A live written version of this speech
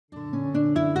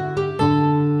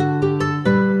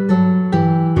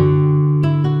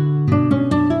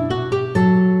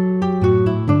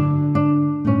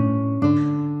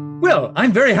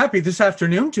I'm very happy this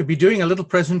afternoon to be doing a little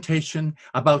presentation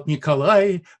about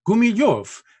Nikolai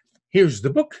Gumilev. Here's the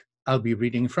book I'll be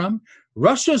reading from,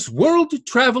 Russia's World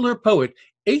Traveler Poet,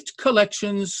 8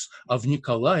 collections of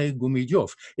Nikolai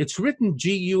Gumilev. It's written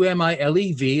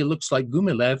G-U-M-I-L-E-V, it looks like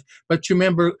Gumilev, but you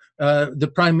remember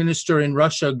the Prime Minister in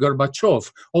Russia,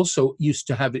 Gorbachev, also used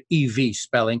to have an E-V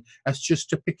spelling. That's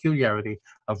just a peculiarity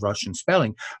of Russian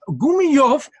spelling.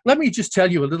 Gumilev, let me just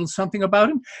tell you a little something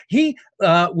about him. He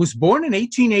was born in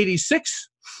 1886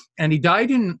 and he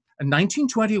died in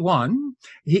 1921,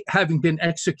 having been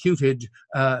executed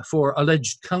for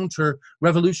alleged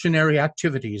counter-revolutionary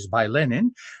activities by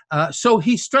Lenin. So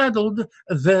he straddled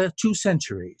the 2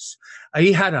 centuries.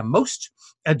 He had a most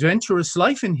adventurous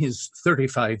life in his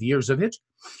 35 years of it.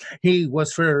 He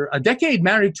was for a decade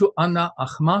married to Anna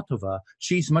Akhmatova.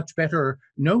 She's much better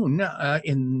known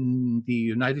in the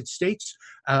United States.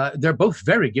 They're both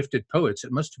very gifted poets.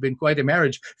 It must have been quite a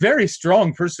marriage. Very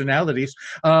strong personalities.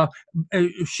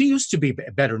 She used to be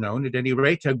better known at any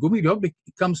rate. Gumilev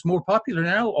becomes more popular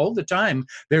now all the time.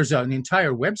 There's an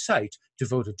entire website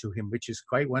devoted to him, which is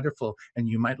quite wonderful, and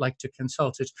you might like to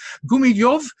consult it.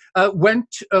 Gumilev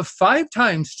went 5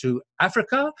 times to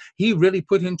Africa. He really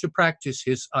put into practice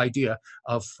his idea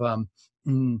of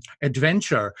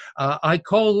adventure. I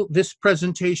call this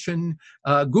presentation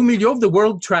Gumilev, the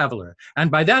World Traveler.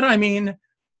 And by that I mean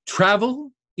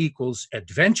travel equals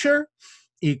adventure,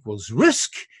 equals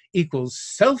risk, equals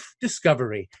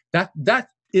self-discovery. That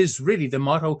is really the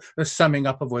motto, the summing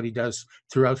up of what he does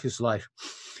throughout his life.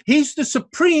 He's the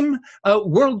supreme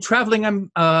world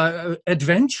traveling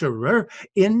adventurer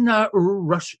in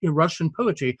Russian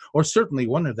poetry, or certainly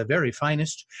one of the very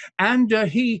finest. And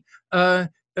he,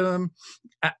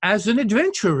 as an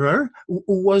adventurer,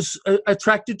 was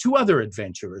attracted to other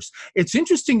adventurers. It's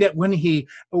interesting that when he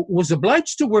was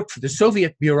obliged to work for the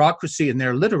Soviet bureaucracy in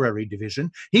their literary division,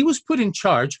 he was put in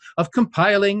charge of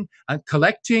compiling,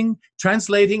 collecting,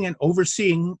 translating, and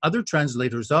overseeing other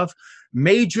translators of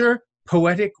major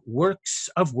poetic works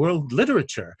of world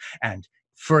literature. And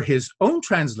for his own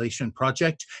translation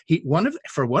project,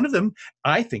 for one of them,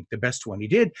 I think the best one he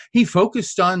did, he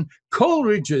focused on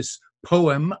Coleridge's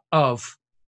poem of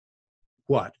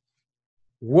what?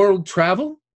 World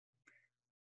travel,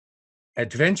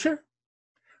 adventure,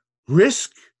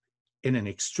 risk in an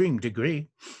extreme degree,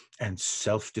 and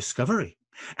self-discovery.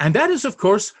 And that is, of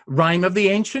course, Rime of the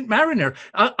Ancient Mariner.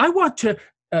 I want to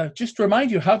just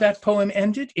remind you how that poem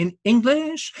ended in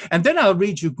English, and then I'll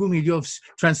read you Gumilev's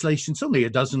translation. It's only a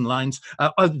dozen lines,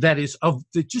 that is, of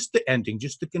just the ending,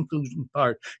 just the conclusion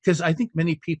part, because I think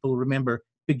many people remember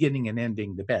beginning and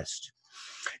ending the best.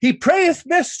 He prayeth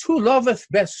best who loveth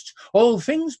best all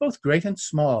things both great and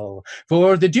small,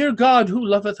 for the dear God who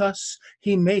loveth us,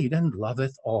 he made and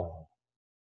loveth all.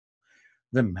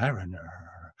 The mariner,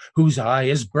 whose eye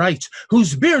is bright,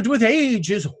 whose beard with age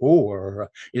is hoar,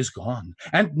 is gone,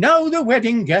 and now the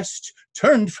wedding guest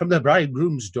turned from the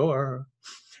bridegroom's door.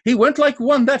 He went like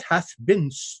one that hath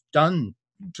been stunned,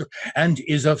 and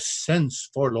is of sense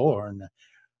forlorn.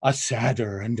 A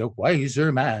sadder and a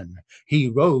wiser man, he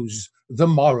rose the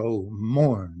morrow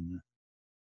morn.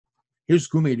 Here's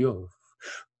Gumilev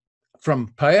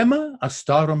from Поэма о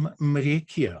старом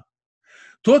моряке.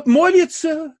 Тот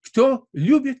молится, кто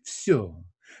любит все,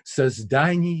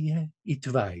 создание и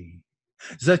твари.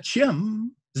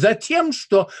 Зачем? Затем,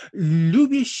 что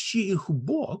любящий их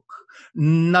Бог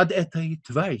над этой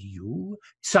тварью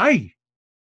царь.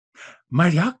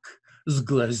 Моряк с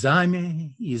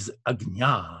глазами из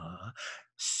огня,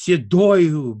 с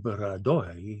седою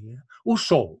бородой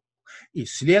ушел, и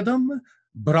следом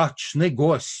брачный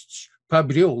гость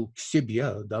побрел к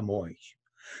себе домой.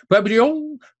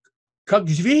 Побрел, как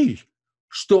зверь,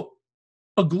 что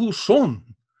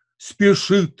оглушен,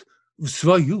 спешит в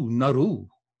свою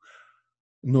нору,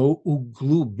 но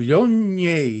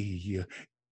углубленней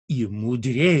и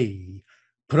мудрей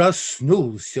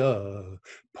проснулся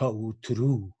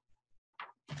поутру.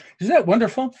 Isn't that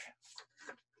wonderful?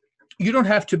 You don't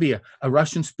have to be a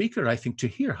Russian speaker, I think, to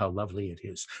hear how lovely it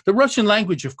is. The Russian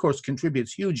language, of course,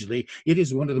 contributes hugely. It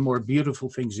is one of the more beautiful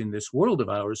things in this world of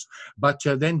ours. But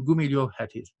then Gumilev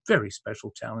had his very special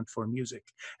talent for music.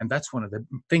 And that's one of the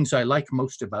things I like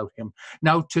most about him.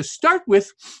 Now, to start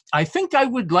with, I think I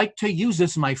would like to use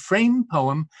as my frame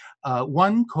poem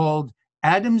one called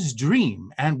Adam's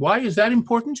Dream. And why is that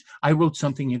important? I wrote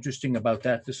something interesting about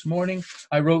that this morning.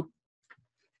 I wrote,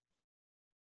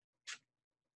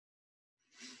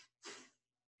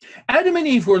 Adam and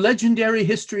Eve were legendary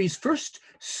history's first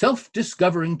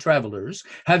self-discovering travelers,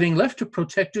 having left a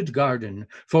protected garden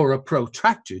for a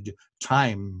protracted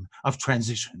time of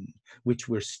transition, which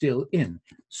we're still in.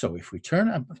 So if we turn,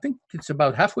 I think it's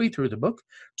about halfway through the book,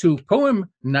 to poem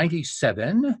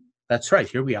 97. That's right,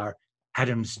 here we are,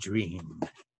 Adam's Dream.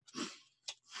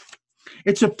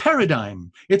 It's a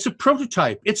paradigm, it's a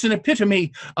prototype, it's an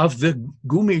epitome of the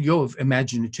Gumilev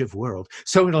imaginative world.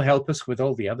 So it'll help us with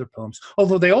all the other poems,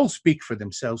 although they all speak for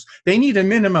themselves. They need a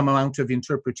minimum amount of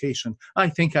interpretation. I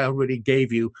think I already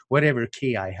gave you whatever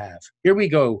key I have. Here we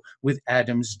go with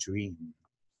Adam's Dream.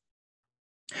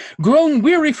 Grown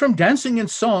weary from dancing and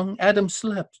song, Adam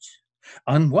slept.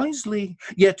 Unwisely,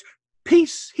 yet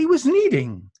peace he was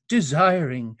needing,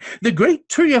 desiring. The great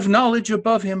tree of knowledge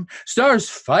above him, stars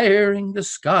firing the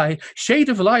sky, shade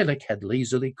of lilac had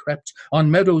lazily crept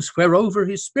on meadows whereover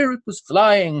his spirit was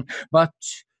flying. But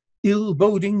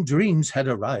ill-boding dreams had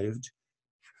arrived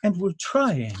and were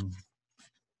trying.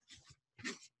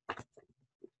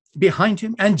 Behind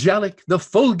him, angelic, the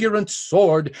fulgurant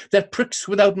sword that pricks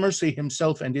without mercy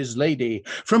himself and his lady.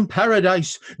 From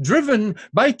paradise, driven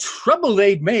by trouble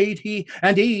they'd made, he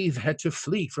and Eve had to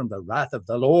flee from the wrath of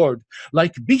the Lord.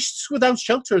 Like beasts without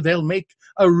shelter, they'll make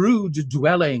a rude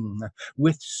dwelling,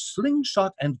 with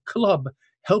slingshot and club,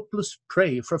 helpless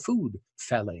prey for food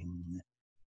felling.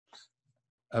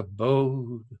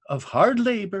 Abode of hard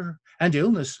labor and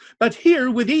illness, but here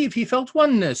with Eve he felt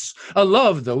oneness, a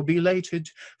love though belated,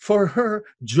 for her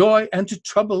joy and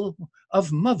trouble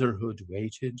of motherhood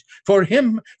waited. For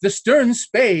him the stern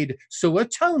spade, so a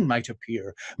town might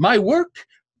appear, by work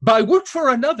for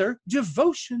another,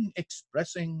 devotion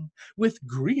expressing, with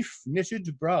grief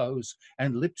knitted brows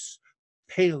and lips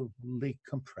palely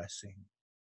compressing.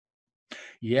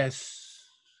 Yes,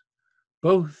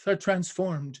 both are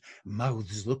transformed,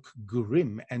 mouths look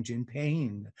grim and in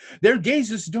pain. Their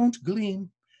gazes don't gleam,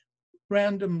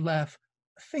 random laugh,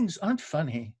 things aren't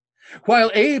funny. While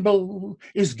Abel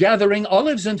is gathering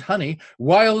olives and honey,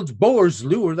 wild boars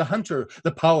lure the hunter,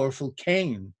 the powerful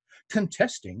Cain.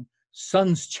 Contesting,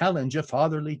 sons challenge a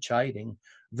fatherly chiding.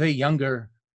 The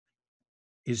younger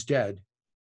is dead,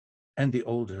 and the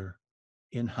older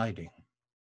in hiding.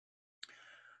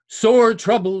 Sore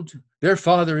troubled, their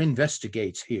father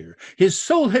investigates here. His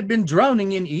soul had been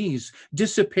drowning in ease,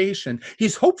 dissipation.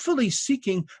 He's hopefully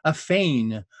seeking a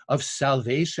feign of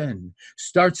salvation.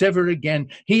 Starts ever again.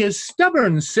 He is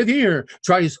stubborn, severe,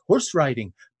 tries horse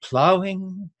riding,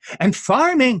 plowing, and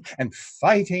farming, and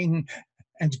fighting.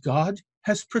 And God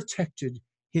has protected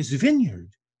his vineyard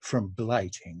from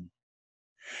blighting.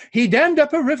 He dammed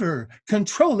up a river,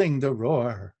 controlling the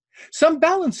roar. Some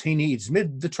balance he needs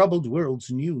mid the troubled world's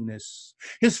newness.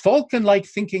 His falcon-like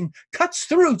thinking cuts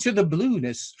through to the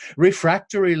blueness.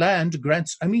 Refractory land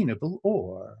grants amenable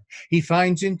ore. He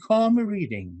finds in calm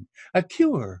reading a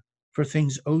cure for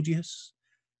things odious,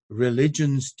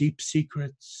 religion's deep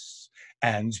secrets,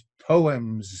 and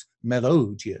poems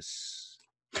melodious.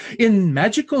 In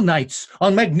magical nights,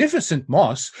 on magnificent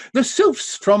moss, the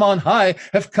sylphs from on high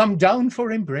have come down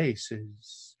for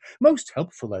embraces, most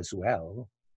helpful as well.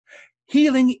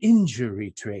 Healing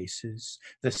injury traces,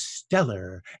 the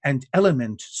stellar and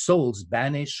element souls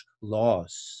banish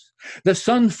loss. The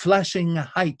sun flashing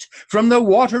height from the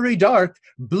watery dark,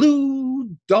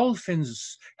 blue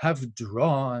dolphins have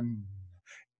drawn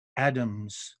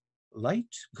Adam's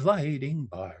light gliding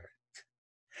bark.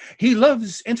 He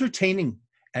loves entertaining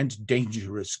and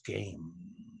dangerous games.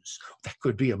 That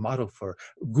could be a motto for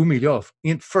Gumilev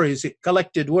for his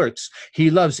collected works.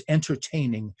 He loves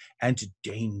entertaining and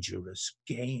dangerous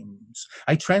games.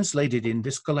 I translated in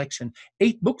this collection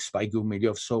 8 books by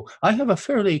Gumilev, so I have a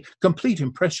fairly complete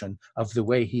impression of the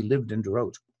way he lived and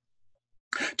wrote.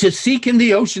 To seek in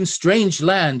the ocean strange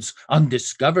lands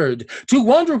undiscovered, to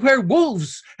wander where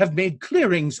wolves have made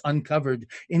clearings uncovered,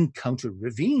 encounter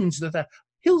ravines that a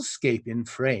hillscape in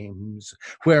frames,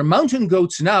 where mountain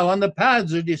goats now on the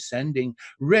paths are descending,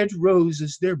 red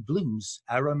roses their blooms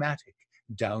aromatic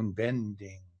down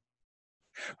bending.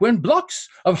 When blocks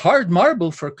of hard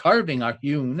marble for carving are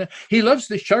hewn, he loves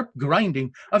the sharp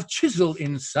grinding of chisel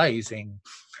incising.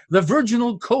 The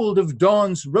virginal cold of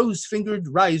dawn's rose-fingered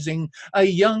rising, a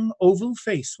young oval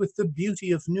face with the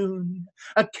beauty of noon,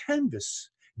 a canvas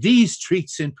these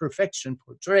treats in perfection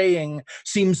portraying,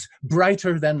 seems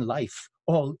brighter than life,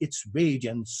 all its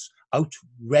radiance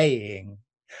outraying.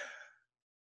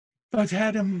 But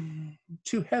Adam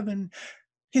to heaven,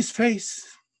 his face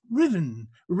riven,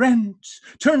 rent,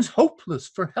 turns hopeless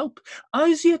for help,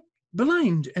 eyes yet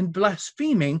blind and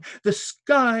blaspheming. The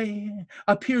sky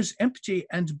appears empty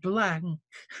and blank,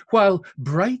 while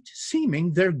bright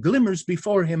seeming there glimmers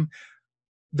before him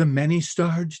the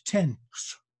many-starred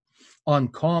tents On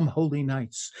calm holy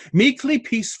nights, meekly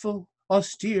peaceful,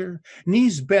 austere,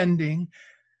 knees bending,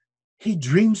 he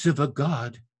dreams of a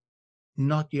God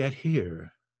not yet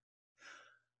here.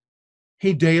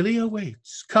 He daily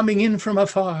awaits, coming in from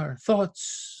afar,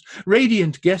 thoughts,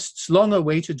 radiant guests long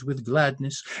awaited with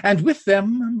gladness, and with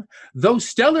them, though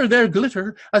stellar their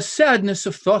glitter, a sadness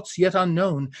of thoughts yet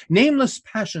unknown, nameless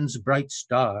passion's bright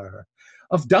star,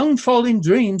 of downfall in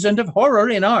dreams and of horror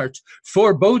in art,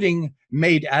 foreboding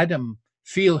made Adam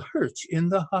feel hurt in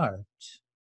the heart.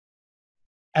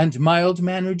 And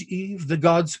mild-mannered Eve, the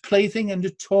god's plaything and a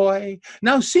toy,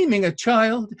 now seeming a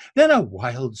child, then a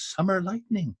wild summer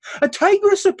lightning, a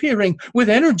tigress appearing with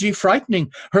energy frightening,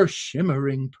 her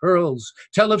shimmering pearls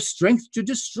tell of strength to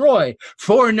destroy,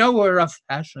 foreknower of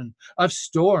passion, of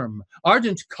storm,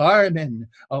 ardent carmen,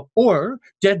 or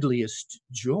deadliest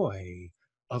joy,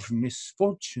 of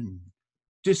misfortune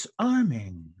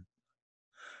disarming.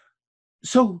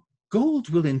 So gold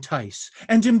will entice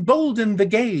and embolden the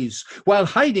gaze, while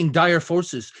hiding dire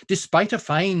forces despite a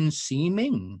fine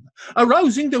seeming,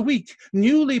 arousing the weak,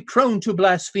 newly prone to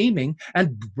blaspheming,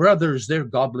 and brothers their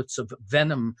goblets of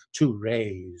venom to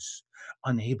raise.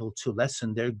 Unable to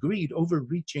lessen their greed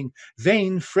overreaching,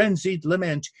 vain frenzied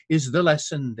lament is the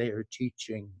lesson they're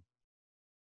teaching.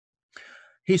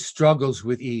 He struggles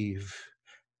with Eve.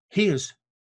 He is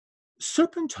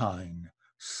serpentine,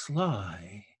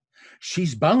 sly.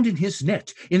 She's bound in his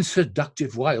net in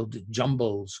seductive wild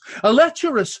jumbles, a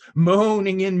lecherous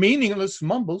moaning in meaningless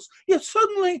mumbles, yet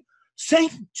suddenly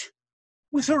saint,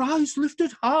 with her eyes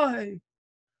lifted high.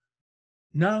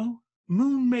 Now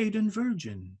moon maiden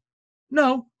virgin,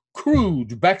 now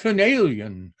crude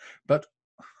bacchanalian, but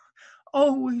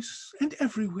always and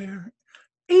everywhere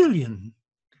alien,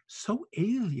 so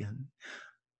alien.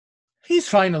 He's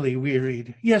finally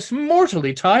wearied, yes,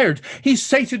 mortally tired. He's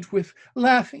sated with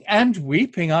laughing and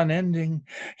weeping unending.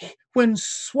 When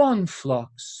swan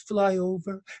flocks fly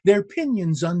over, their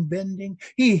pinions unbending,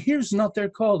 he hears not their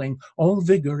calling, all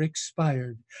vigor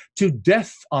expired. To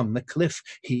death on the cliff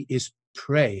he is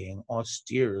praying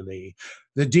austerely.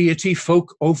 The deity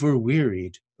folk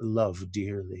overwearied love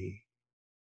dearly.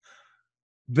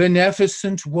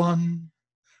 Beneficent one,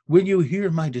 will you hear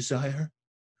my desire?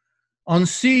 On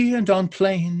sea and on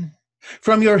plain,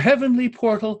 from your heavenly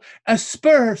portal,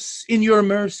 asperse in your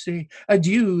mercy a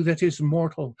dew that is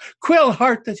mortal, quell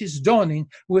heart that is dawning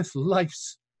with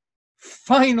life's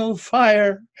final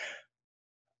fire.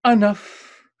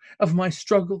 Enough of my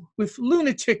struggle with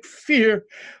lunatic fear.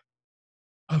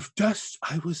 Of dust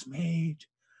I was made.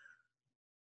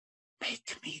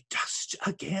 Make me dust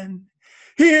again.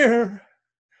 Here.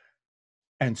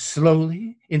 And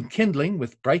slowly, enkindling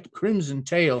with bright crimson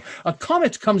tail, a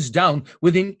comet comes down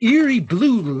with an eerie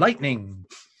blue lightning.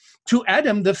 To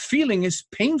Adam the feeling is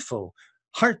painful,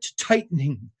 heart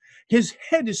tightening. His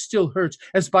head is still hurt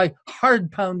as by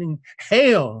hard-pounding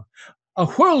hail. A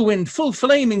whirlwind full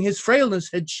flaming his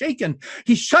frailness had shaken.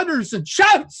 He shudders and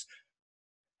shouts,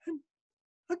 and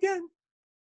again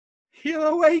he'll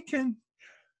awaken.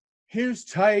 Here's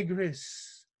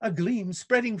Tigris, a gleam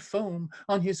spreading foam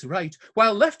on his right,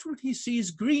 while leftward he sees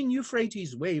green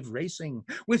Euphrates wave racing,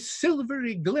 with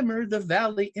silvery glimmer the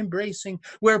valley embracing,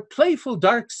 where playful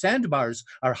dark sandbars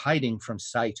are hiding from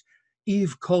sight.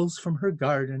 Eve calls from her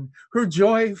garden, her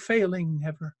joy failing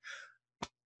never.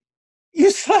 You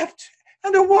slept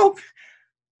and awoke.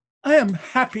 I am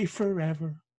happy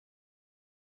forever.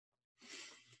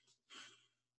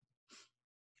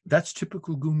 That's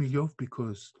typical Gumilev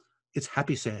because it's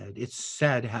happy sad, it's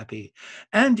sad happy.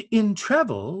 And in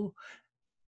travel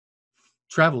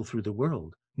through the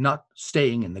world, not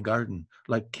staying in the garden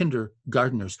like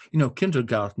kindergarteners. You know,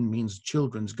 kindergarten means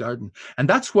children's garden. And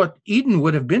that's what Eden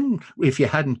would have been if you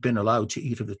hadn't been allowed to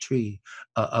eat of the tree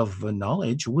of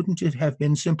knowledge. Wouldn't it have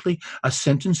been simply a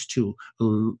sentence to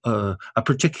a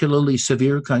particularly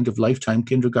severe kind of lifetime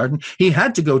kindergarten? He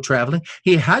had to go traveling.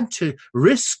 He had to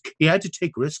risk. He had to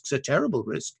take risks, a terrible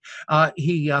risk.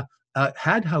 He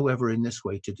had, however, in this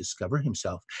way to discover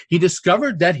himself. He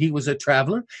discovered that he was a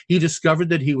traveler. He discovered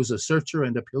that he was a searcher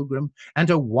and a pilgrim and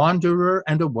a wanderer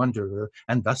and a wanderer,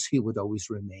 and thus he would always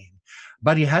remain.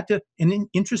 But he had to,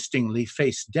 interestingly,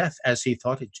 face death as he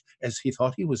thought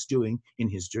he was doing in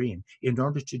his dream in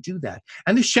order to do that.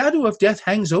 And the shadow of death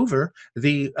hangs over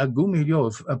the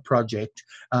Gumilev project,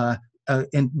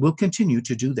 and will continue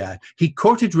to do that. He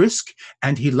courted risk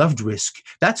and he loved risk.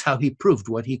 That's how he proved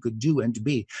what he could do and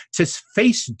be, to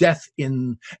face death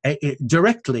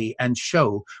directly and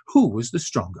show who was the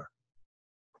stronger.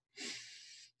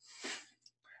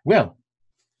 Well,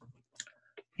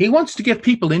 he wants to get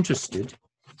people interested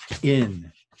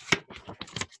in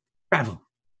travel.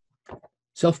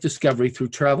 self-discovery through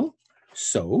travel.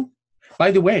 So, by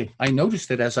the way, I noticed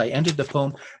that as I ended the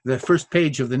poem, the first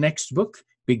page of the next book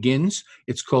begins.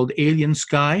 It's called Alien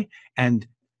Sky, and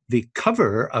the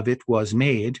cover of it was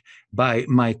made by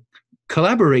my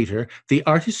collaborator, the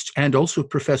artist and also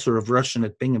professor of Russian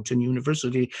at Binghamton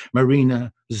University,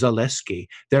 Marina Zaleski.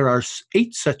 There are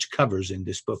 8 such covers in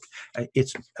this book.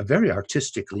 It's a very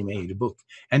artistically made book.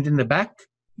 And in the back,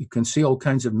 you can see all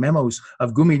kinds of memos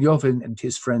of Gumilev and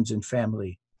his friends and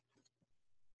family.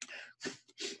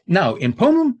 Now, in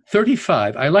poem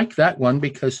 35, I like that one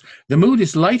because the mood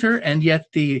is lighter, and yet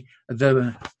the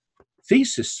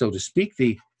thesis, so to speak,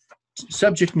 the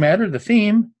subject matter, the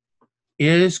theme,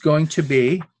 is going to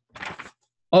be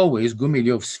always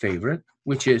Gumilev's favorite,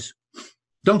 which is,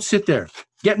 don't sit there,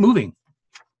 get moving.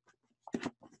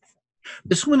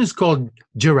 This one is called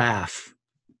Giraffe.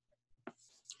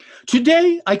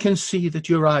 Today I can see that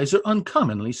your eyes are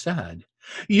uncommonly sad.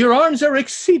 Your arms are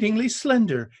exceedingly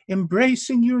slender,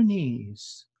 embracing your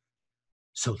knees.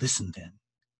 So listen then.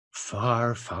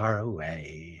 Far, far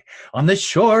away, on the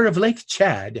shore of Lake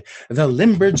Chad, the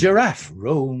limber giraffe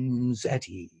roams at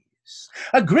ease.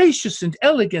 A gracious and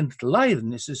elegant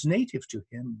litheness is native to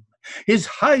him. His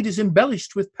hide is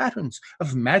embellished with patterns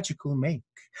of magical make,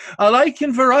 alike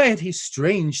in variety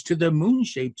strange to the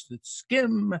moon-shapes that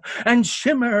skim and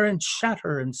shimmer and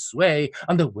shatter and sway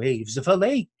on the waves of a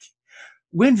lake.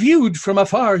 When viewed from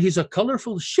afar, he's a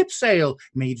colorful ship sail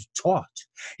made taut.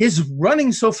 His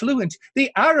running so fluent,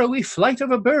 the arrowy flight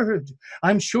of a bird.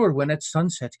 I'm sure when at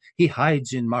sunset he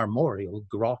hides in marmoreal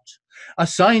grot, a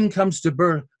sign comes to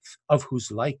birth of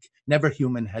whose like never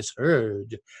human has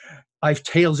heard. I've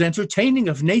tales entertaining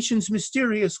of nations'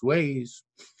 mysterious ways.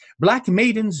 Black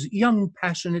maidens, young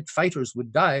passionate fighters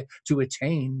would die to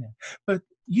attain. But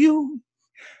you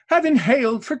have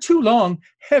inhaled for too long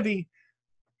heavy,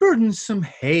 burdensome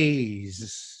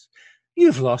haze.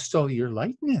 You've lost all your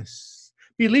lightness,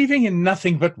 believing in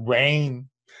nothing but rain.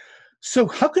 So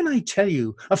how can I tell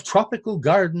you of tropical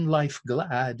garden life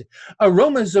glad,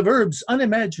 aromas of herbs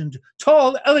unimagined,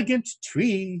 tall, elegant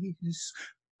trees?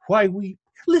 Why weep?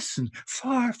 Listen,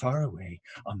 far, far away,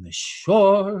 on the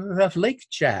shore of Lake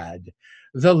Chad,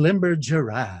 the limber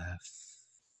giraffe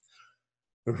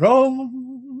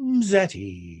roams at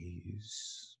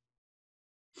ease.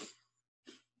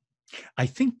 I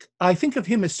think of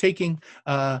him as taking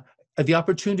the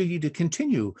opportunity to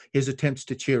continue his attempts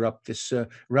to cheer up this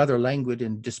rather languid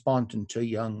and despondent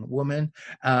young woman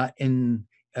in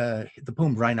the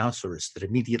poem Rhinoceros that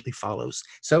immediately follows.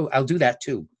 So I'll do that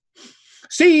too.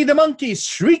 See the monkeys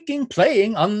shrieking,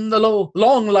 playing on the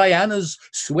long lianas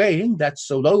swaying that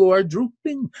so low are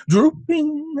drooping,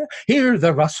 drooping. Hear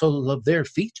the rustle of their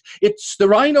feet. It's the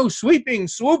rhino sweeping,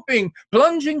 swooping,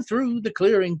 plunging through the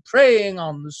clearing, preying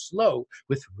on the slow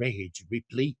with rage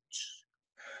replete.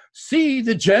 See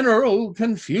the general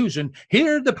confusion,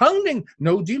 hear the pounding,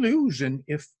 no delusion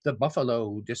if the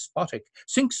buffalo despotic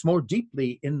sinks more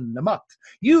deeply in the muck.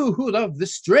 You who love the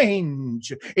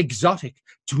strange, exotic,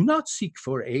 do not seek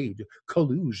for aid,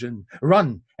 collusion,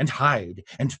 run and hide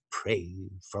and pray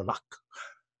for luck.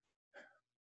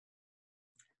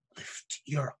 Lift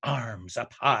your arms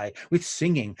up high with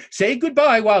singing, say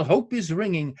goodbye while hope is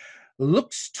ringing.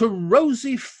 Looks to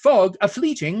rosy fog a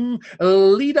fleeting,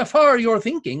 lead afar your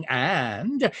thinking,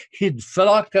 and hid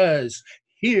phylacas,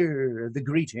 hear the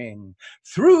greeting,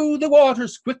 through the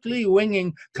waters quickly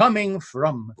winging, coming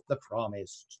from the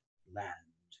promised land.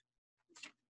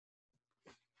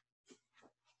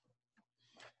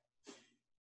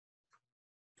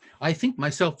 I think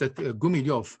myself that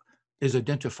Gumilev is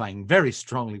identifying very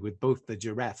strongly with both the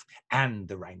giraffe and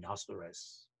the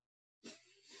rhinoceros.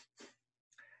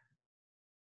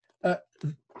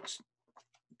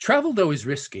 Travel, though, is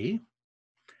risky,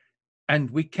 and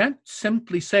we can't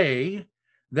simply say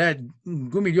that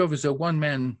Gumilev is a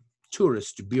one-man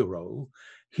tourist bureau.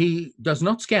 He does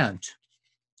not scant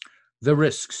the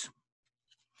risks.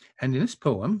 And in this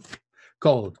poem,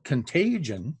 called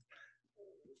Contagion,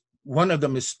 one of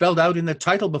them is spelled out in the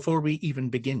title before we even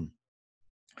begin.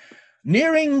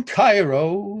 Nearing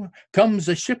Cairo comes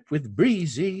a ship with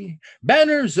breezy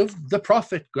banners of the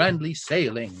prophet grandly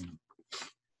sailing.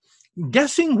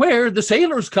 Guessing where the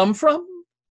sailors come from?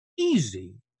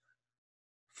 Easy.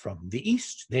 From the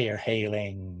east they're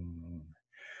hailing.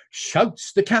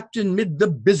 Shouts the captain mid the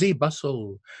busy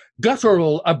bustle.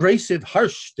 Guttural, abrasive,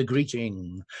 harsh the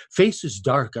greeting. Faces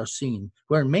dark are seen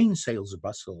where mainsails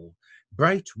bustle.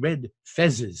 Bright red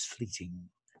fezzes fleeting.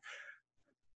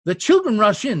 The children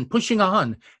rush in, pushing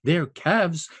on. Their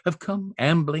calves have come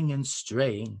ambling and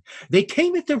straying. They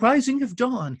came at the rising of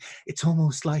dawn. It's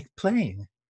almost like playing.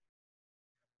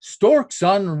 Storks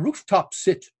on rooftops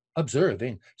sit,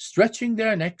 observing, stretching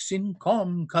their necks in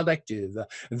calm collective,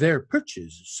 their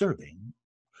perches serving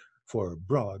for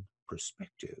broad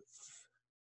perspective.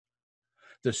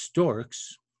 The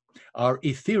storks are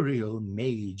ethereal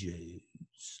mages.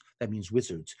 That means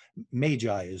wizards.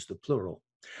 Magi is the plural.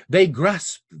 They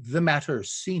grasp the matter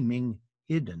seeming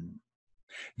hidden.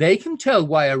 They can tell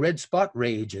why a red spot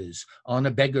rages on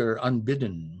a beggar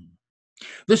unbidden.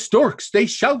 The storks, they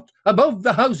shout above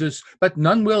the houses, but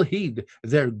none will heed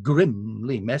their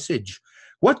grimly message.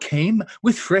 What came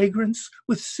with fragrance,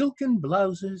 with silken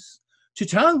blouses, to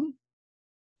town?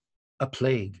 A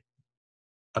plague,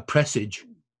 a presage.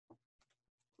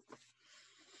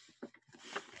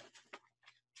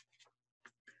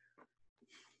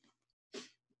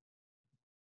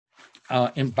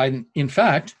 In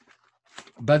fact,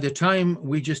 by the time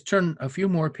we just turn a few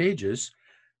more pages,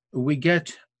 we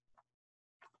get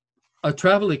a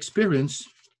travel experience.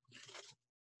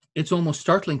 It's almost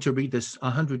startling to read this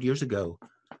 100 years ago.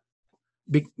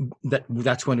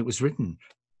 That's when it was written.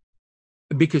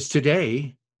 Because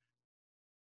today,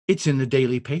 it's in the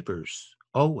daily papers,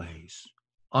 always,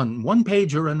 on one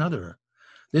page or another.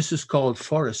 This is called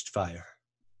Forest Fire.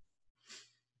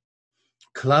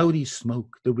 Cloudy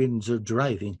smoke the winds are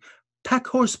driving,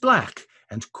 pack-horse black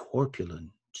and corpulent.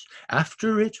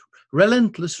 After it,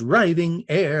 relentless writhing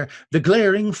air, the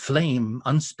glaring flame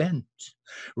unspent.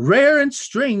 Rare and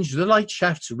strange the light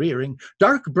shafts rearing,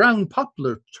 dark brown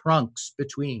poplar trunks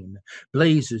between.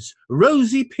 Blazes,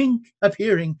 rosy pink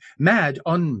appearing, mad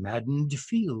on maddened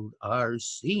field are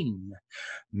seen.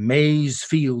 Maize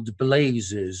field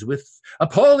blazes with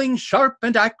appalling sharp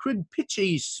and acrid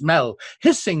pitchy smell,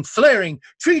 hissing, flaring,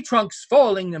 tree trunks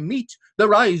falling meet the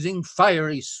rising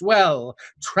fiery swell,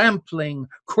 trampling,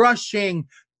 crushing,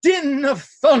 din of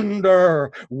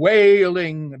thunder,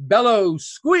 wailing, bellow,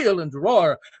 squeal, and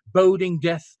roar, boding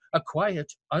death, a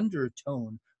quiet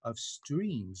undertone of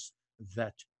streams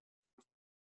that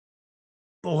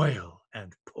boil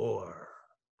and pour.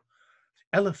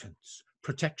 Elephants,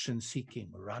 protection seeking,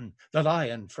 run. The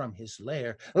lion from his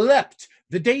lair leapt,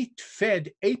 the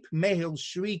date-fed ape male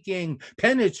shrieking,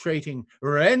 penetrating,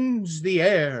 rends the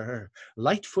air.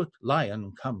 Lightfoot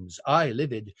lion comes, eye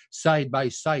livid, side by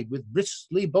side with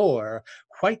bristly boar.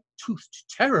 White-toothed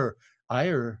terror,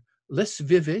 ire less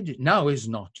vivid, now is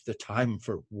not the time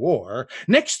for war.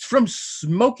 Next from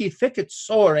smoky thicket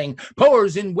soaring,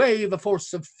 pours in wave a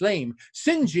force of flame,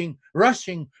 singeing,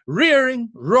 rushing, rearing,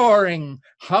 roaring.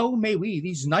 How may we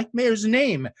these nightmares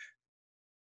name?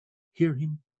 Hear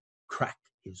him crack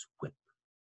his whip.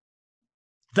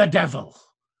 The devil,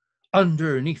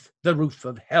 underneath the roof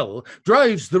of hell,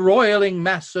 drives the roiling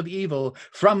mass of evil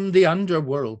from the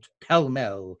underworld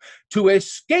pell-mell. To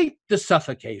escape the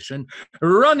suffocation,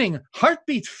 running,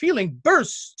 heartbeat feeling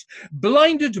burst,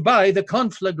 blinded by the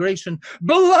conflagration,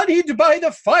 bloodied by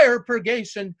the fire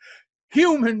purgation,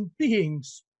 human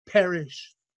beings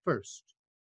perish first.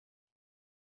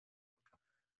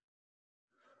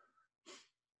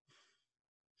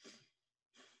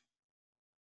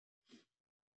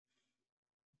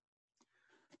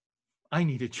 I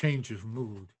need a change of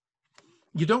mood.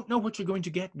 You don't know what you're going to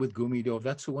get with Gumilev.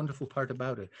 That's the wonderful part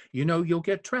about it. You know you'll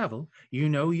get travel. You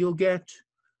know you'll get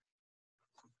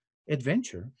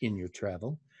adventure in your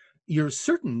travel. You're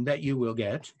certain that you will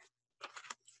get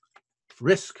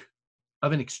risk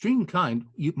of an extreme kind,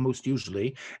 most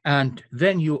usually. And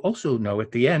then you also know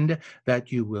at the end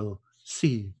that you will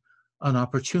see an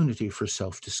opportunity for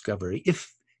self-discovery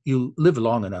if you live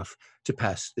long enough to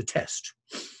pass the test.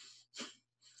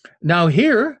 Now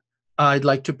here, I'd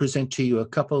like to present to you a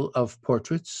couple of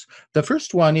portraits. The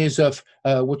first one is of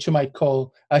what you might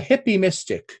call a hippie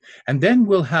mystic. And then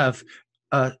we'll have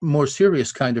more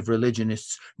serious kind of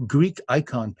religionists, Greek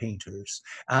icon painters.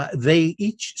 They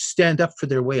each stand up for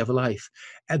their way of life.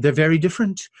 They're very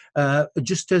different,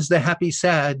 just as the happy,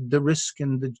 sad, the risk,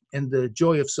 and the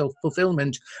joy of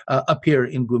self-fulfillment appear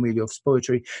in Gumilev's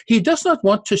poetry. He does not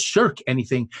want to shirk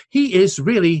anything. He is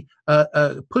really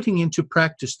putting into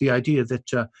practice the idea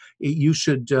that you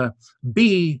should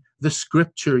be the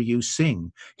scripture you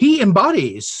sing. He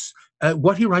embodies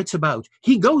what he writes about.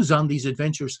 He goes on these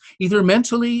adventures, either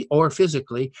mentally or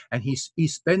physically, and he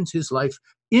spends his life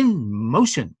in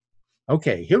motion.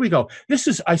 Okay, here we go. This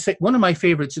is, I say, one of my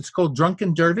favorites. It's called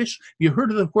Drunken Dervish. You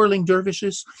heard of the Whirling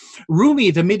Dervishes?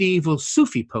 Rumi, the medieval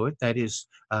Sufi poet, that is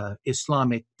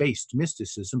Islamic-based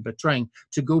mysticism, but trying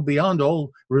to go beyond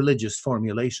all religious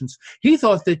formulations. He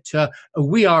thought that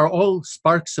we are all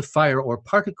sparks of fire or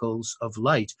particles of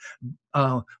light,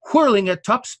 whirling at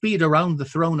top speed around the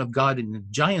throne of God in a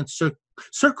giant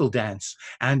circle dance,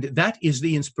 and that is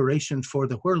the inspiration for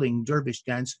the whirling dervish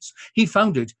dances. He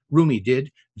founded, Rumi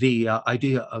did, the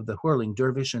idea of the whirling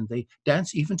dervish, and they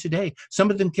dance even today. Some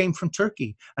of them came from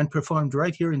Turkey and performed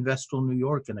right here in Vestal, New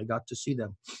York, and I got to see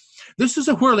them. This is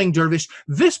a whirling dervish.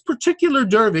 This particular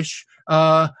dervish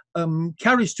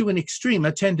carries to an extreme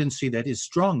a tendency that is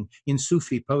strong in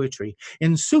Sufi poetry.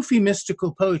 In Sufi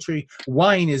mystical poetry,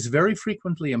 wine is very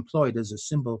frequently employed as a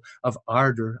symbol of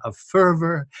ardor, of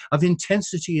fervor, of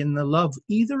intensity in the love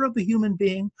either of the human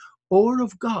being or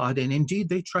of God, and indeed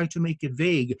they try to make it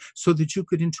vague so that you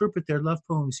could interpret their love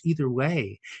poems either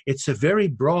way. It's a very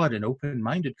broad and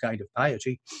open-minded kind of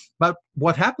piety. But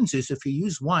what happens is if you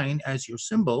use wine as your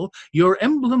symbol, your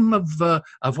emblem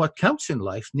of what counts in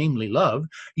life, namely love,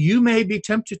 you may be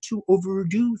tempted to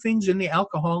overdo things in the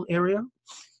alcohol area.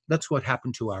 That's what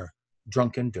happened to our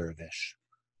drunken dervish.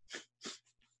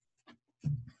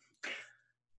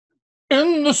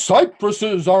 In the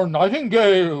cypresses are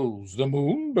nightingales, the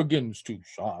moon begins to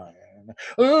shine.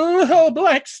 Little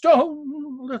black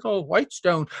stone, little white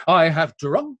stone, I have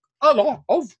drunk a lot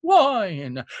of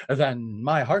wine. Then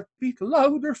my heart beat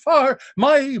louder far,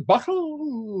 my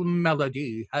bottle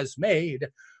melody has made.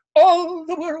 All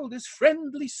the world is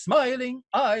friendly, smiling,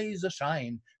 eyes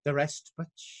a-shine, the rest but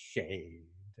shade.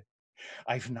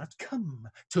 I've not come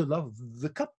to love the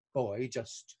cup, boy,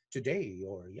 just today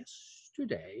or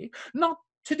yesterday. Not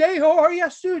today or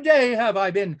yesterday have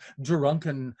I been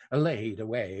drunken laid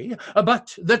away,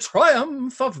 but the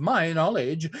triumph of my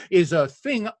knowledge is a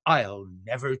thing I'll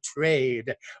never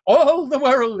trade. All the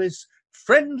world is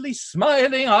friendly,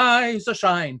 smiling, eyes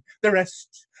a-shine, the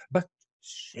rest but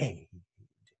shade.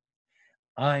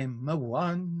 I'm a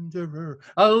wanderer,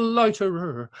 a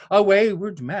loiterer, a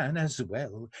wayward man as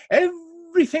well.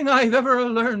 Everything I've ever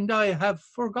learned I have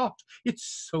forgot, it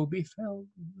so befell.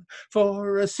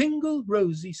 For a single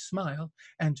rosy smile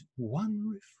and one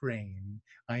refrain,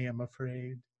 I am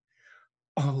afraid.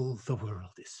 All the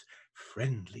world is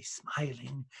friendly,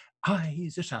 smiling,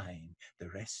 eyes a-shine, the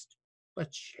rest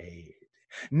but shade.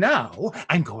 Now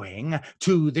I'm going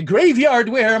to the graveyard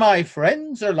where my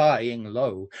friends are lying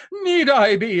low. Need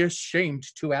I be ashamed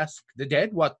to ask the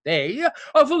dead what they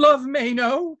of love may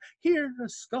know? Hear a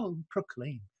skull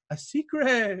proclaim a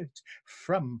secret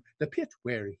from the pit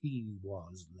where he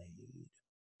was laid.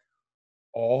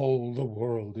 All the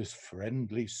world is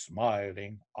friendly,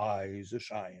 smiling, eyes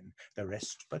a-shine, the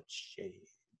rest but shade.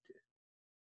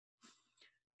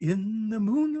 In the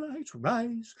moonlight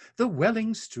rise the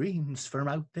welling streams from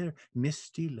out their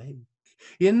misty lake.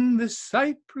 In the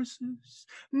cypresses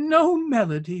no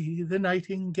melody the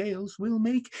nightingales will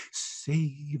make,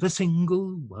 save a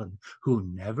single one who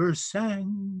never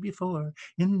sang before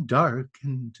in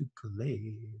darkened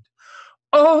glade.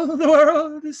 All the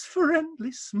world is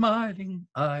friendly, smiling,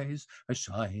 eyes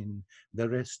a-shine, the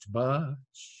rest but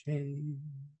shade.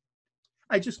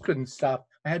 I just couldn't stop.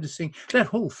 I had to sing that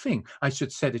whole thing. I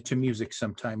should set it to music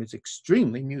sometime. It's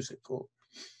extremely musical.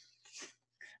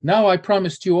 Now I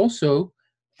promised you also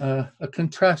a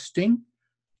contrasting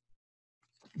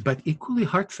but equally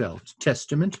heartfelt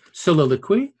testament,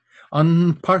 soliloquy,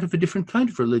 on part of a different kind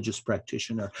of religious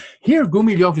practitioner. Here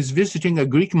Gumilev is visiting a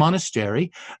Greek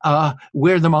monastery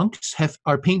where the monks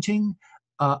are painting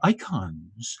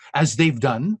icons, as they've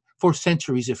done for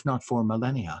centuries, if not for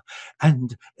millennia.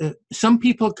 And some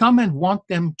people come and want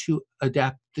them to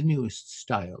adapt the newest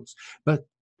styles. But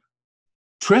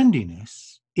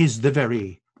trendiness is the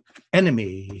very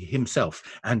enemy himself.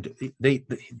 And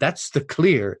that's the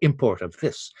clear import of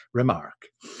this remark.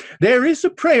 There is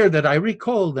a prayer that I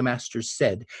recall the master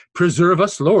said, "Preserve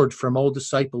us, Lord, from all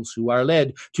disciples who are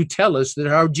led to tell us that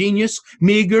our genius,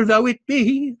 meager though it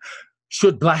be,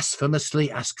 should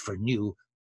blasphemously ask for new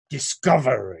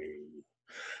discovery.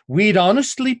 We'd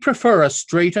honestly prefer a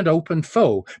straight and open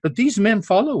foe, but these men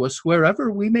follow us wherever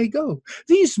we may go.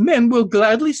 These men will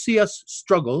gladly see us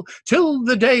struggle till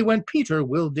the day when Peter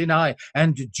will deny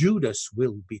and Judas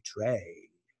will betray.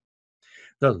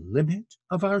 The limit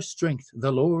of our strength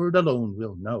the Lord alone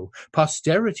will know.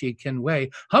 Posterity can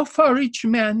weigh how far each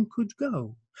man could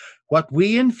go. What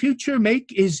we in future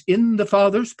make is in the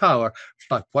Father's power,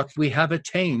 but what we have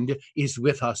attained is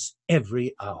with us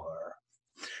every hour.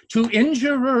 To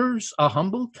injurers a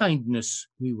humble kindness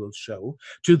we will show.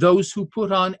 To those who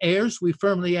put on airs we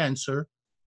firmly answer,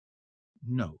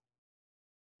 no.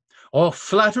 All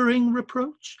flattering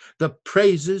reproach, the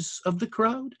praises of the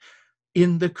crowd,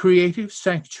 in the creative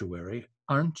sanctuary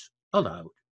aren't allowed.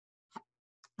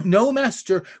 No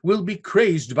master will be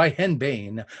crazed by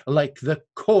henbane like the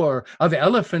core of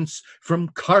elephants from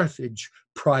Carthage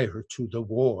prior to the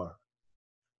war.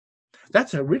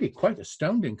 That's a really quite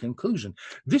astounding conclusion.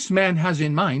 This man has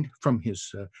in mind, from his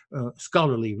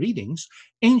scholarly readings,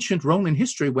 ancient Roman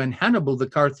history when Hannibal, the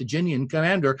Carthaginian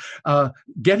commander,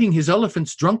 getting his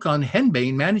elephants drunk on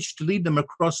henbane, managed to lead them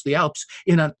across the Alps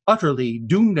in an utterly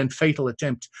doomed and fatal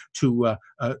attempt to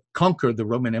conquer the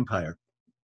Roman Empire.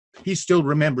 He still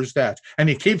remembers that, and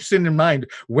he keeps it in mind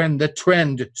when the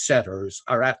trend setters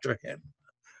are after him.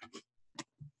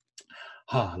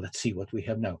 Let's see what we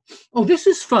have now. Oh, this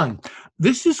is fun.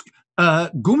 This is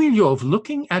Gumilev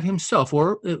looking at himself,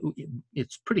 or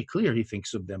it's pretty clear he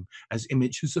thinks of them as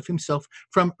images of himself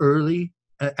from early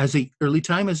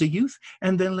time as a youth,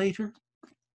 and then later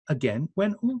again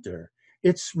when older.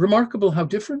 It's remarkable how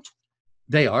different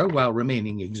they are while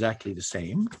remaining exactly the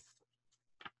same.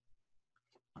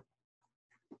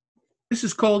 This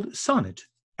is called Sonnet,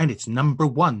 and it's number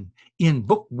 1 in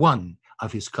book 1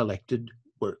 of his collected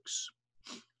works.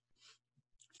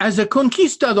 As a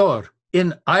conquistador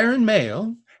in iron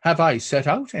mail, have I set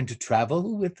out and to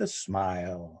travel with a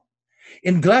smile.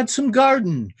 In gladsome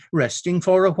garden, resting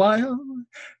for a while,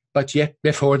 but yet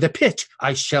before the pit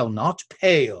I shall not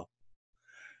pale.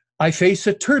 I face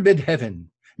a turbid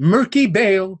heaven, murky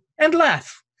bale, and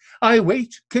laugh. I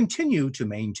wait, continue to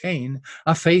maintain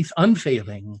a faith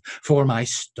unfailing, for my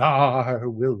star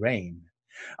will reign.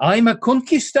 I'm a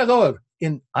conquistador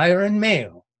in iron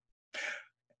mail.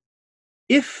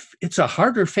 If it's a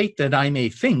harder fate than I may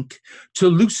think, to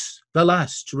loose the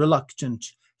last reluctant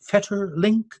fetter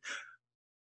link,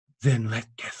 then let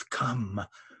death come.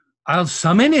 I'll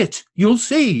summon it, you'll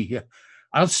see.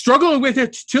 I'll struggle with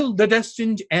it till the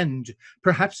destined end.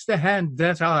 Perhaps the hand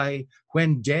that I,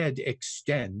 when dead,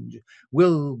 extend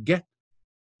will get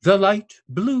the light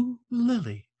blue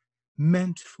lily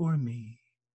meant for me.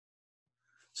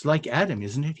 It's like Adam,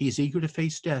 isn't it? He's eager to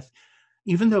face death,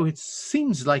 even though it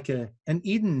seems like an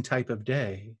Eden type of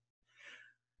day.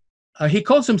 He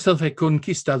calls himself a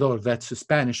conquistador, that's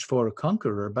Spanish for a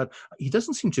conqueror, but he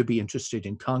doesn't seem to be interested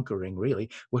in conquering, really.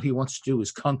 What he wants to do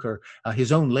is conquer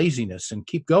his own laziness and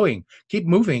keep going, keep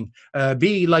moving,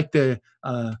 be like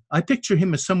I picture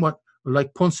him as somewhat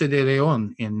like Ponce de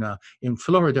Leon in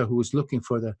Florida, who was looking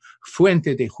for the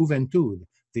Fuente de Juventud,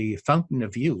 the fountain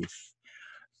of youth.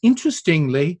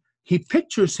 Interestingly, he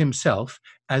pictures himself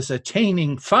as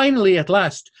attaining, finally at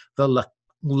last, the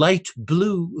light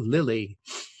blue lily.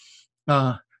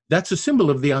 That's a symbol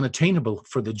of the unattainable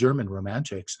for the German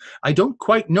Romantics. I don't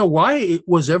quite know why it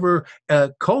was ever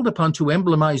called upon to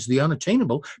emblemize the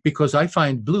unattainable, because I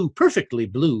find blue, perfectly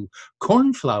blue,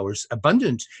 cornflowers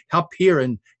abundant up here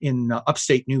in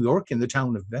upstate New York in the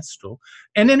town of Vestal.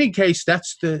 In any case,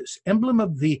 that's the emblem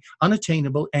of the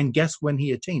unattainable, and guess when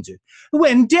he attains it?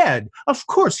 When dead. Of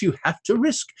course you have to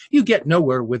risk. You get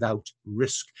nowhere without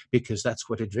risk, because that's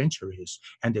what adventure is,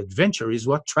 and adventure is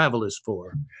what travel is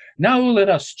for. Now let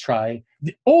us try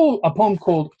a poem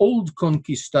called Old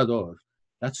Conquistador.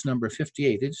 That's number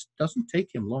 58. It doesn't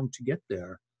take him long to get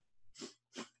there.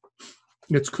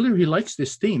 It's clear he likes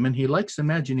this theme, and he likes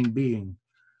imagining being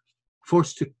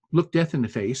forced to look death in the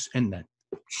face, and that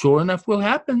sure enough will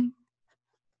happen.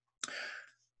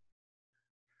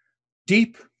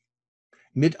 Deep,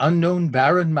 mid unknown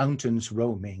barren mountains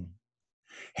roaming,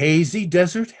 hazy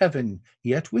desert heaven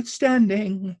yet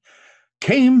withstanding,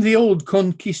 came the old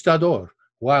conquistador,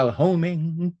 while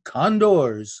homing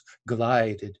condors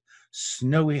glided,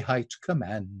 snowy height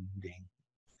commanding.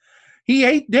 He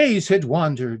 8 days had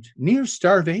wandered, near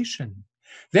starvation,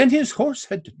 then his horse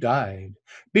had died.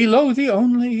 Below the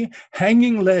only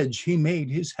hanging ledge he made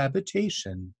his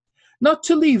habitation, not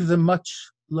to leave the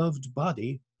much-loved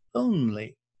body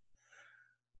lonely.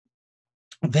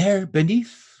 There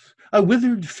beneath a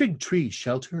withered fig tree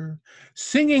shelter,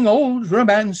 singing old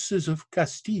romances of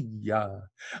Castilla,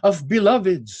 of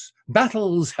beloveds,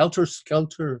 battles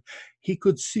helter-skelter, he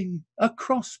could see a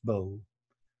crossbow,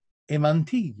 a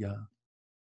mantilla.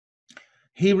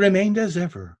 He remained as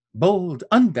ever, bold,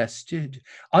 unbested,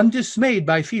 undismayed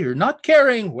by fear, not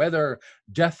caring whether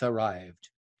death arrived.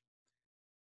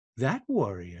 That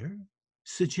warrior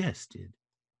suggested,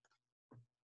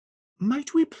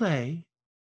 might we play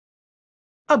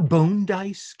a bone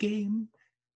dice game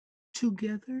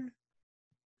together?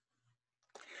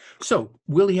 So,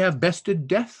 will he have bested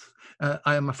death?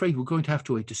 I am afraid we're going to have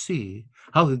to wait to see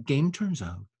how the game turns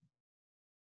out.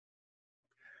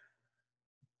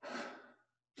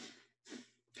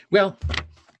 Well,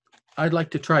 I'd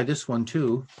like to try this one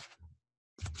too.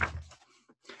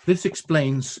 This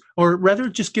explains, or rather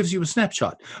just gives you a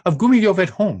snapshot of Gumilev at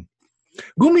home.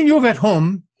 Gumilev at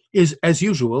home is, as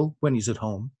usual, when he's at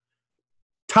home,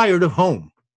 tired of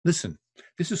home. Listen,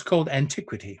 this is called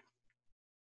antiquity.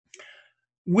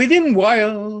 Within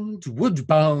wild wood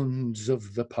bounds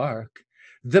of the park,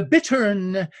 the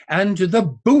bittern and the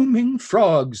booming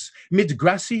frogs, mid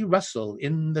grassy rustle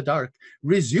in the dark,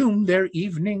 resume their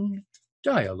evening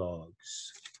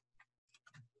dialogues.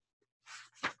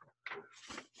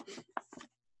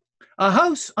 A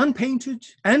house unpainted,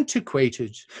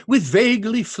 antiquated, with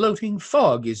vaguely floating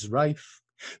fog is rife.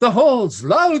 The halls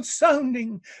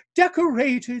loud-sounding,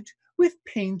 decorated with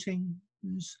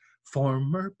paintings,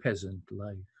 former peasant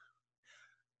life.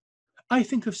 I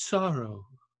think of sorrow,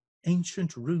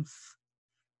 ancient Ruth.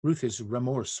 Ruth is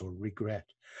remorse or regret.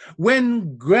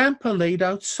 When Grandpa laid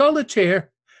out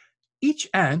solitaire, each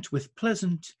aunt with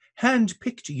pleasant,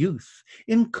 hand-picked youth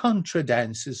in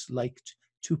contra-dances liked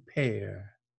to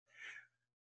pair.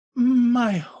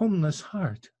 My homeless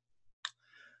heart,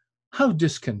 how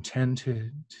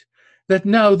discontented that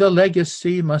now the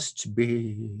legacy must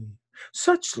be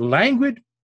such languid,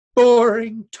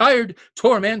 boring, tired,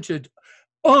 tormented,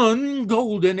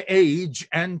 ungolden age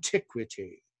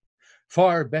antiquity.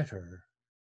 Far better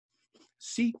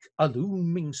seek a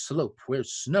looming slope where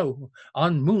snow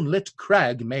on moonlit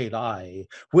crag may lie,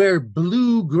 where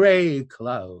blue-gray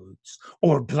clouds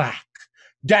or black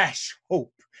dash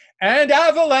hope, and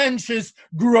avalanches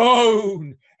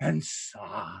groan and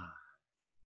sigh.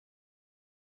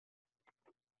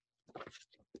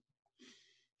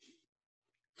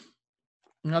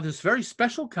 Now, this very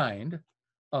special kind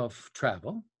of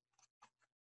travel,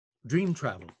 dream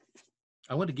travel,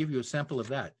 I want to give you a sample of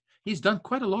that. He's done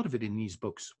quite a lot of it in these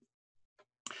books.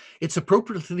 It's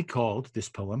appropriately called, this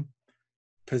poem,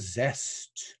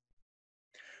 Possessed.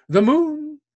 The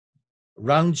moon,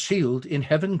 round shield in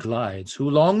heaven glides, who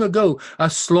long ago a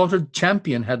slaughtered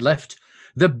champion had left.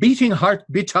 The beating heart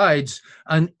betides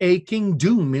an aching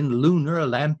doom in lunar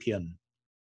lampion.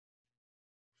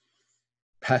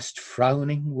 Past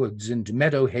frowning woods and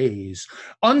meadow haze,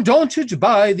 undaunted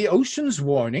by the ocean's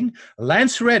warning,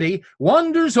 lance ready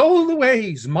wanders all the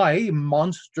ways, my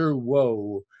monster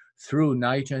woe, through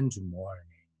night and morning.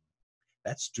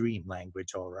 That's dream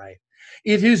language, all right.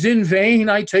 It is in vain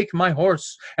I take my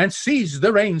horse and seize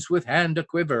the reins with hand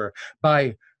a-quiver.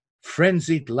 By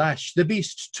frenzied lash the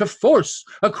beast to force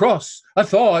across a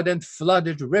thawed and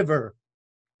flooded river.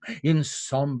 In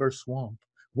somber swamp,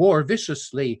 war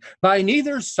viciously, by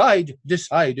neither side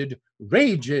decided,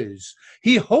 rages.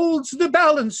 He holds the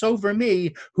balance over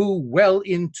me, who well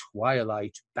in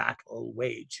twilight battle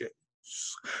wages.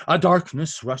 A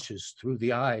darkness rushes through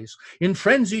the eyes, in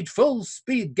frenzied full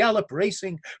speed gallop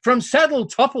racing. From saddle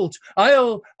toppled,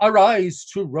 I'll arise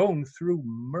to roam through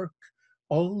murk,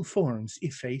 all forms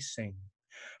effacing.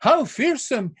 How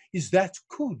fearsome is that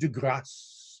coup de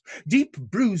grace, deep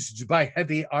bruised by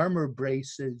heavy armor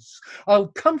braces. I'll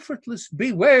comfortless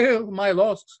bewail my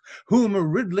loss, whom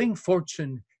riddling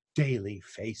fortune daily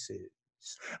faces.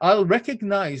 I'll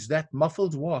recognize that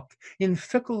muffled walk in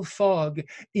fickle fog,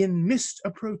 in mist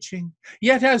approaching,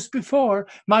 yet as before,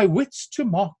 my wits to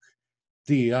mock.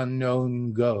 The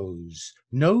unknown goes,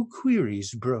 no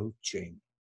queries broaching.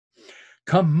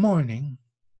 Come morning,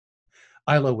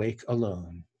 I'll awake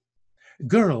alone.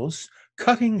 Girls,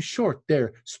 cutting short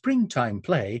their springtime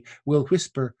play, will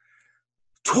whisper,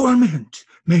 torment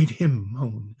made him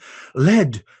moan,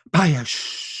 led by a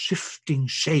shifting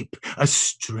shape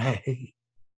astray.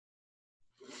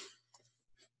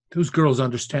 Those girls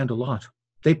understand a lot.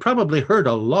 They probably heard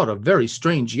a lot of very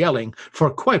strange yelling for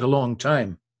quite a long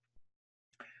time.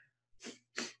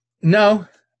 Now,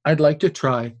 I'd like to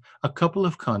try a couple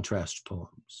of contrast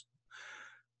poems.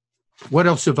 What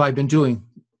else have I been doing?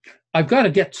 I've got to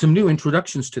get some new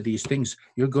introductions to these things.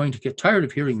 You're going to get tired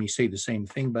of hearing me say the same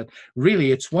thing, but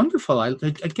really it's wonderful. I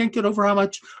can't get over how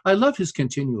much I love his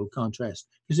continual contrast,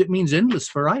 because it means endless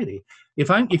variety.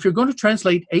 If you're going to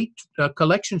translate 8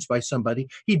 collections by somebody,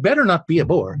 he better not be a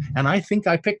bore, and I think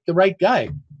I picked the right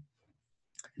guy.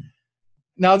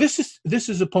 Now, this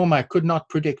is a poem I could not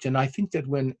predict, and I think that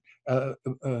when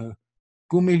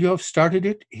Gumilev started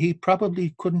it, he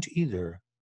probably couldn't either.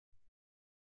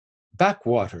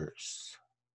 Backwaters.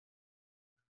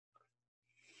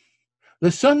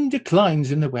 The sun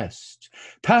declines in the west,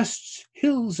 past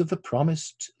hills of the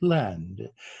promised land.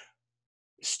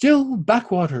 Still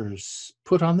backwaters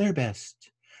put on their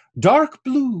best, dark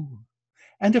blue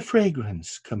and a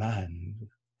fragrance command.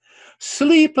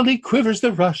 Sleepily quivers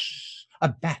the rush, a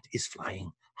bat is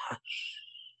flying, hush.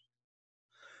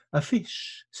 A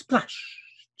fish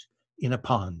splashed in a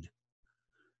pond.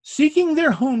 seeking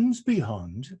their homes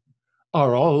beyond,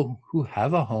 are all who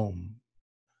have a home.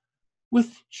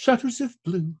 With shutters of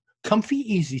blue, comfy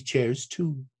easy chairs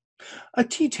too, a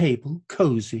tea table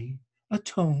cozy, a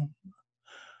tome.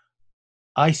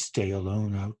 I stay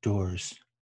alone outdoors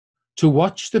to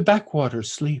watch the backwater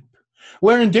sleep,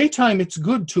 where in daytime it's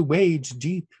good to wade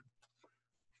deep,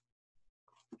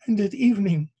 and at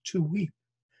evening to weep.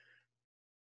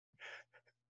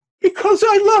 Because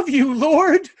I love you,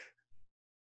 Lord.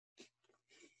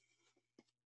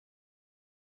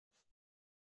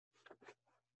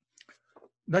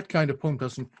 That kind of poem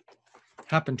doesn't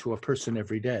happen to a person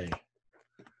every day.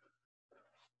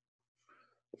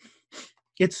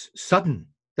 It's sudden,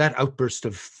 that outburst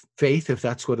of faith, if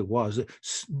that's what it was.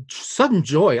 Sudden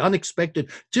joy, unexpected,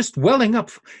 just welling up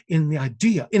in the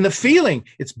idea, in the feeling.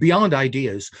 It's beyond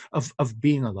ideas of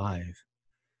being alive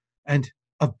and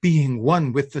of being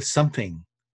one with the something,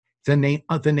 the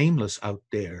nameless out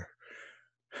there.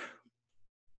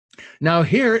 Now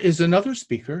here is another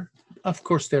speaker. Of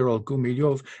course, they're all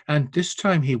Gumilev, and this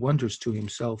time he wonders to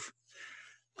himself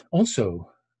also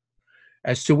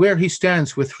as to where he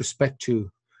stands with respect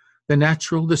to the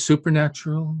natural, the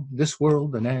supernatural, this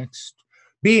world, the next,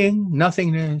 being,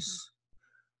 nothingness.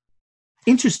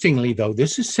 Interestingly, though,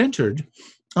 this is centered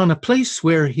on a place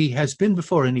where he has been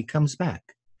before and he comes back.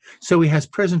 So he has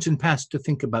present and past to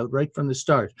think about right from the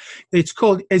start. It's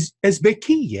called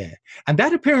Ezbekiye, and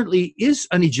that apparently is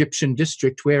an Egyptian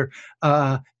district where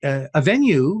a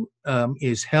venue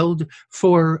is held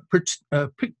for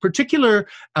particular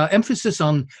emphasis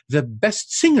on the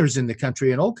best singers in the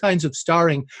country, and all kinds of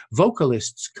starring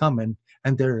vocalists come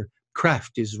and their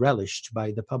craft is relished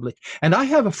by the public. And I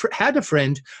have had a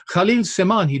friend, Khalil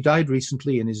Seman. He died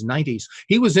recently in his 90s.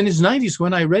 He was in his 90s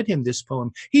when I read him this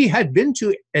poem. He had been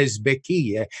to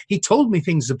Ezbekiye. He told me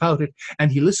things about it,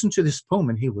 and he listened to this poem,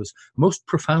 and he was most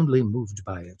profoundly moved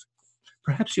by it.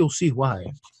 Perhaps you'll see why.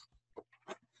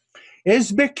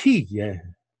 Ezbekiye.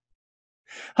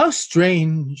 How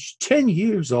strange, 10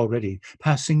 years already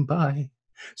passing by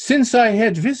since I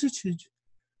had visited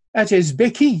at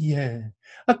Ezbekiye,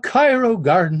 a Cairo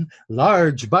garden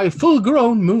large by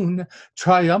full-grown moon,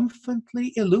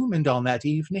 triumphantly illumined on that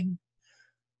evening.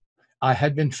 I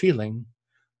had been feeling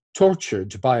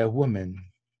tortured by a woman.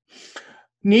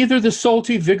 Neither the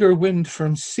salty vigor wind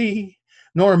from sea,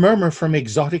 nor murmur from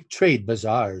exotic trade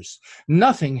bazaars,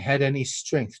 nothing had any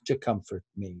strength to comfort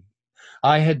me.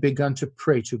 I had begun to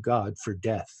pray to God for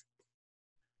death,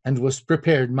 and was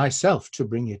prepared myself to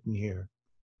bring it near.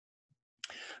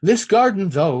 This garden,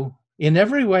 though, in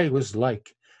every way was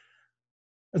like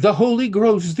the holy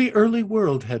groves the early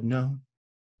world had known.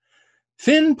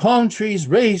 Thin palm trees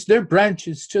raised their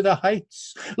branches to the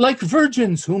heights, like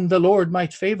virgins whom the Lord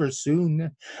might favor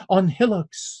soon. On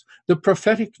hillocks the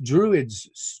prophetic druids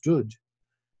stood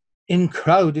in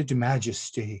crowded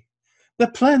majesty, the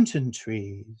plantain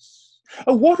trees.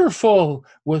 A waterfall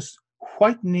was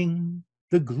whitening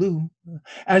the gloom,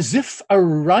 as if a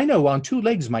rhino on 2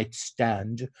 legs might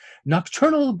stand.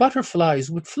 Nocturnal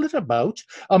butterflies would flit about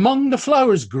among the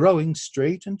flowers growing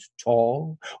straight and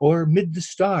tall, or mid the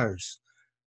stars.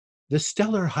 The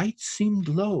stellar heights seemed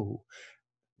low.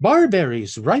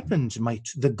 Barberries ripened might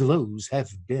the glows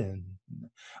have been.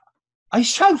 I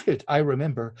shouted, I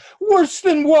remember, worse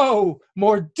than woe,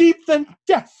 more deep than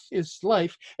death is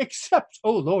life, except,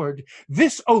 O Lord,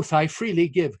 this oath I freely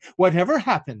give, whatever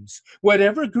happens,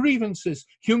 whatever grievances,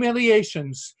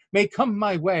 humiliations may come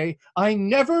my way, I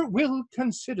never will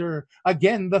consider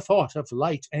again the thought of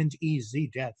light and easy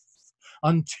death,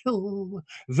 until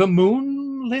the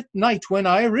moonlit night when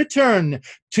I return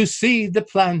to see the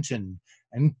plantain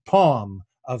and palm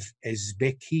of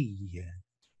Ezbekiye.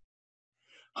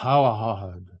 How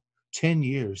hard 10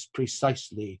 years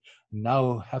precisely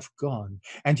now have gone,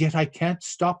 and yet I can't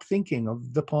stop thinking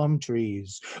of the palm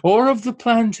trees, or of the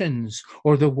plantains,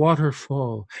 or the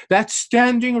waterfall, that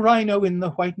standing rhino in the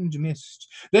whitened mist.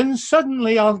 Then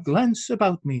suddenly I'll glance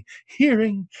about me,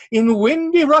 hearing in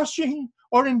windy rushing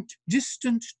or in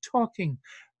distant talking,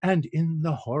 and in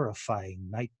the horrifying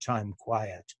nighttime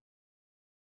quiet,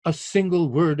 a single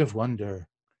word of wonder,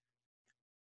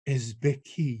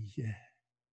 Ezbekiye.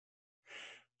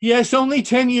 Yes, only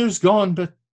 10 years gone,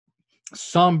 but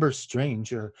somber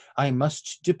stranger, I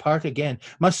must depart again,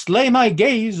 must lay my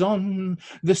gaze on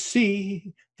the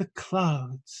sea, the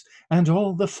clouds, and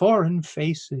all the foreign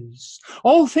faces,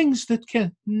 all things that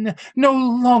can no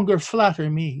longer flatter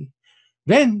me.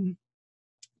 Then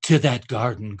to that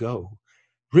garden go,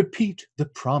 repeat the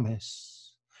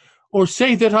promise, or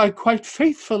say that I quite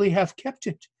faithfully have kept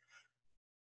it,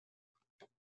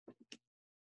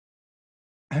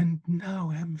 and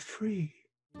now am free.